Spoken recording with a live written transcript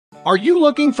Are you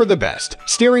looking for the best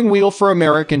steering wheel for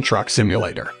American Truck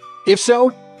Simulator? If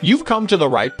so, you've come to the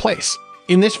right place.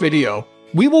 In this video,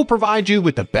 we will provide you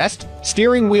with the best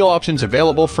steering wheel options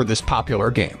available for this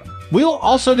popular game. We'll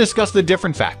also discuss the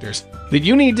different factors that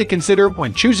you need to consider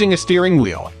when choosing a steering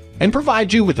wheel and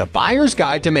provide you with a buyer's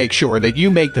guide to make sure that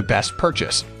you make the best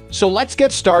purchase. So let's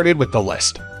get started with the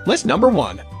list. List number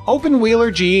 1.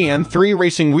 OpenWheeler GE-N3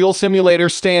 Racing Wheel Simulator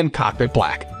Stand Cockpit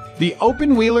Black. The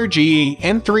OpenWheeler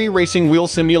GE-N3 Racing Wheel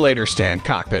Simulator Stand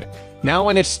Cockpit, now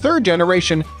in its third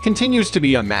generation, continues to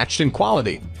be unmatched in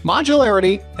quality,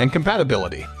 modularity, and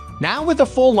compatibility. Now with a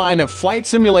full line of flight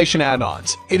simulation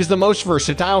add-ons, it is the most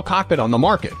versatile cockpit on the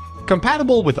market,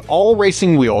 compatible with all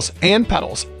racing wheels and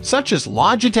pedals, such as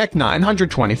Logitech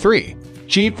 923,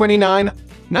 G29,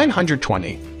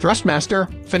 920,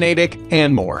 Thrustmaster, Fanatec,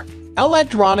 and more.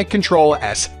 Electronic Control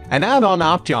S, an add-on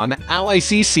Option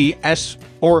LACCS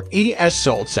or ES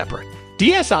sold separate.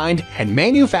 Designed and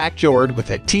manufactured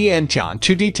with a attention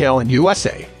to detail in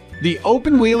USA. The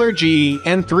OpenWheeler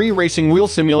GE-N3 Racing Wheel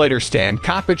Simulator Stand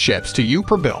Cockpit ships to you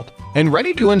pre-built and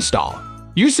ready to install.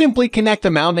 You simply connect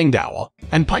the mounting dowel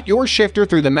and put your shifter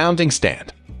through the mounting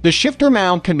stand. The shifter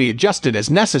mount can be adjusted as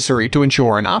necessary to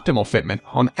ensure an optimal fitment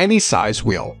on any size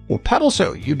wheel or pedal,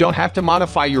 so you don't have to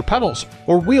modify your pedals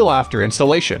or wheel after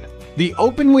installation. The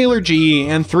OpenWheeler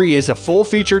GE-N3 is a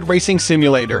full-featured racing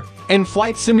simulator and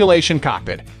flight simulation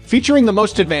cockpit, featuring the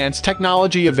most advanced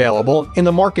technology available in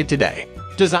the market today.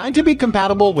 Designed to be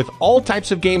compatible with all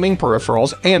types of gaming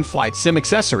peripherals and flight sim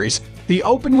accessories, the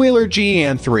OpenWheeler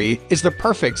GE-N3 is the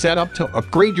perfect setup to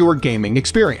upgrade your gaming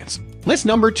experience. List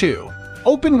number 2.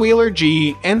 OpenWheeler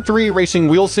GE-N3 Racing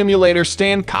Wheel Simulator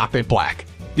Stand Cockpit Black.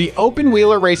 The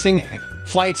OpenWheeler Racing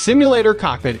Flight Simulator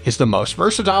Cockpit is the most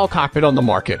versatile cockpit on the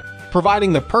market,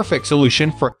 providing the perfect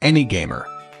solution for any gamer.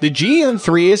 The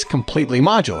GE-N3 is completely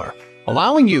modular,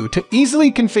 allowing you to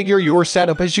easily configure your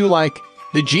setup as you like.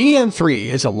 The GE-N3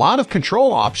 is a lot of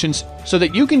control options so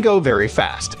that you can go very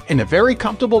fast in a very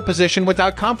comfortable position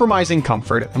without compromising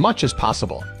comfort as much as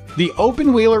possible. The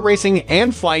OpenWheeler Racing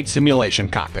and Flight Simulation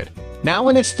Cockpit, now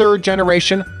in its third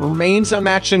generation, remains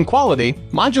unmatched in quality,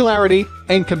 modularity,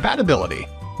 and compatibility.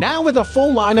 Now with a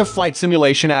full line of flight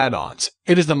simulation add-ons,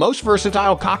 it is the most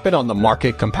versatile cockpit on the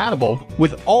market, compatible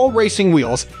with all racing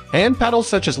wheels and pedals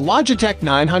such as Logitech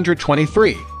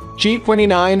 923,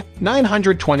 G29,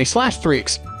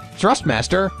 920/3X,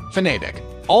 Thrustmaster, Fanatec.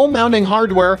 All mounting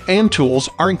hardware and tools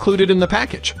are included in the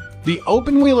package. The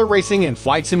OpenWheeler Racing and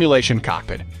Flight Simulation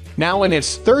Cockpit, now in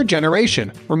its third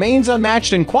generation, remains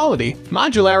unmatched in quality,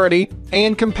 modularity,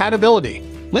 and compatibility.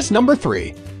 List number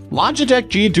 3. Logitech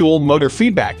G Dual Motor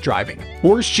Feedback Driving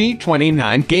or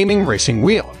G29 Gaming Racing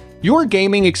Wheel. Your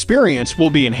gaming experience will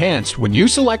be enhanced when you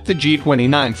select the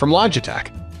G29 from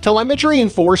Logitech. Telemetry and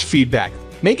force feedback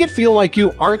make it feel like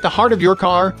you are at the heart of your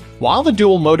car, while the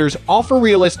dual motors offer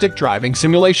realistic driving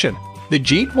simulation. The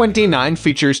G29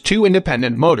 features 2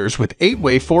 independent motors with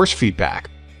 8-way force feedback,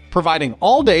 providing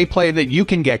all-day play that you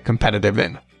can get competitive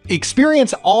in.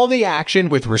 Experience all the action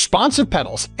with responsive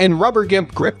pedals and rubber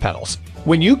GIMP grip pedals.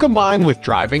 When you combine with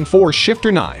Driving Force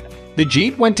Shifter 9, the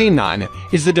G29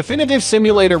 is the definitive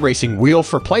simulator racing wheel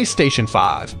for PlayStation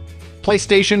 5,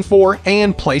 PlayStation 4,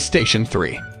 and PlayStation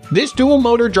 3. This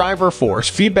dual-motor driver force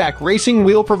feedback racing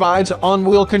wheel provides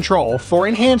on-wheel control for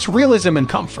enhanced realism and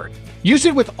comfort. Use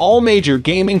it with all major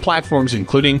gaming platforms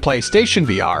including PlayStation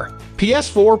VR,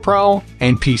 PS4 Pro,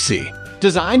 and PC.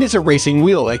 Designed as a racing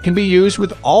wheel, it can be used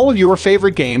with all of your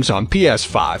favorite games on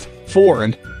PS5, 4,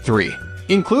 and 3.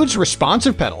 Includes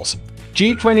responsive pedals,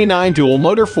 G29 dual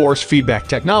motor force feedback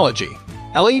technology,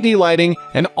 LED lighting,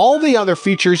 and all the other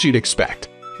features you'd expect.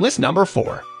 List number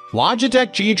 4.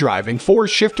 Logitech G Driving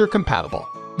Force Shifter Compatible.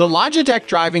 The Logitech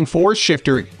Driving Force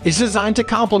Shifter is designed to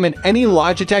complement any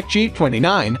Logitech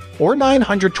G29 or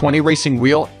 920 racing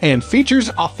wheel and features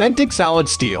authentic solid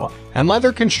steel and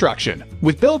leather construction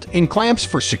with built-in clamps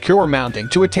for secure mounting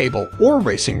to a table or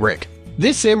racing rig.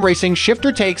 This sim racing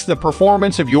shifter takes the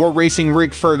performance of your racing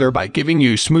rig further by giving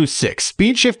you smooth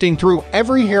 6-speed shifting through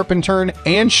every hairpin turn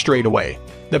and straightaway.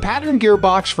 The pattern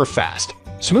gearbox for fast,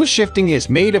 smooth shifting is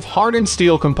made of hardened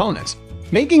steel components,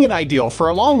 making it ideal for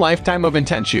a long lifetime of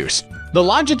intense use. The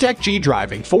Logitech G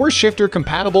Driving Force Shifter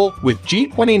compatible with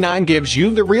G29 gives you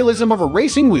the realism of a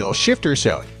racing wheel shifter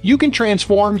so you can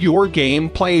transform your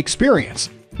gameplay experience.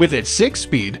 With its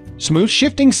 6-speed, smooth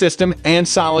shifting system and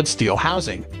solid steel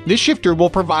housing, this shifter will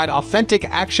provide authentic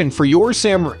action for your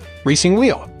sim racing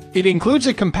wheel. It includes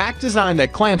a compact design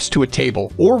that clamps to a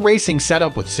table or racing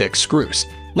setup with 6 screws.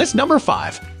 List number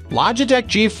 5. Logitech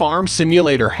G Farm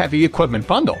Simulator Heavy Equipment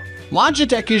Bundle.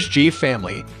 Logitech's G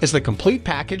family is the complete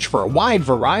package for a wide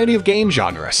variety of game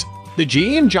genres. The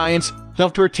G and Giants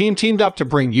software team teamed up to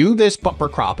bring you this bumper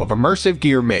crop of immersive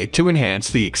gear made to enhance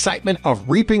the excitement of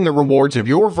reaping the rewards of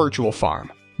your virtual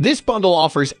farm. This bundle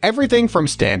offers everything from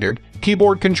standard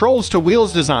keyboard controls to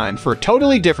wheels designed for a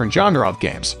totally different genre of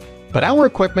games. But our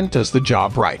equipment does the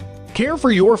job right. Care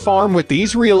for your farm with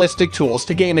these realistic tools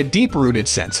to gain a deep-rooted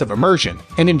sense of immersion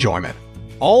and enjoyment,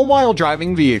 all while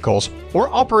driving vehicles or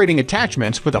operating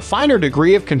attachments with a finer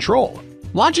degree of control.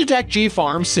 Logitech G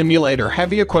Farm Simulator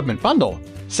Heavy Equipment Bundle.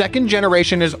 Second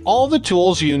generation is all the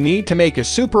tools you need to make a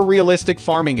super realistic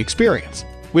farming experience.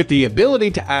 With the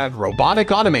ability to add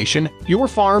robotic automation, your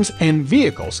farms and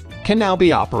vehicles can now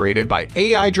be operated by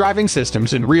AI driving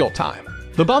systems in real time.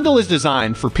 The bundle is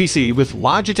designed for PC with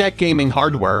Logitech gaming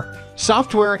hardware,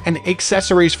 software, and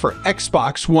accessories for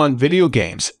Xbox One video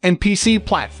games and PC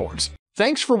platforms.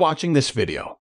 Thanks for watching this video.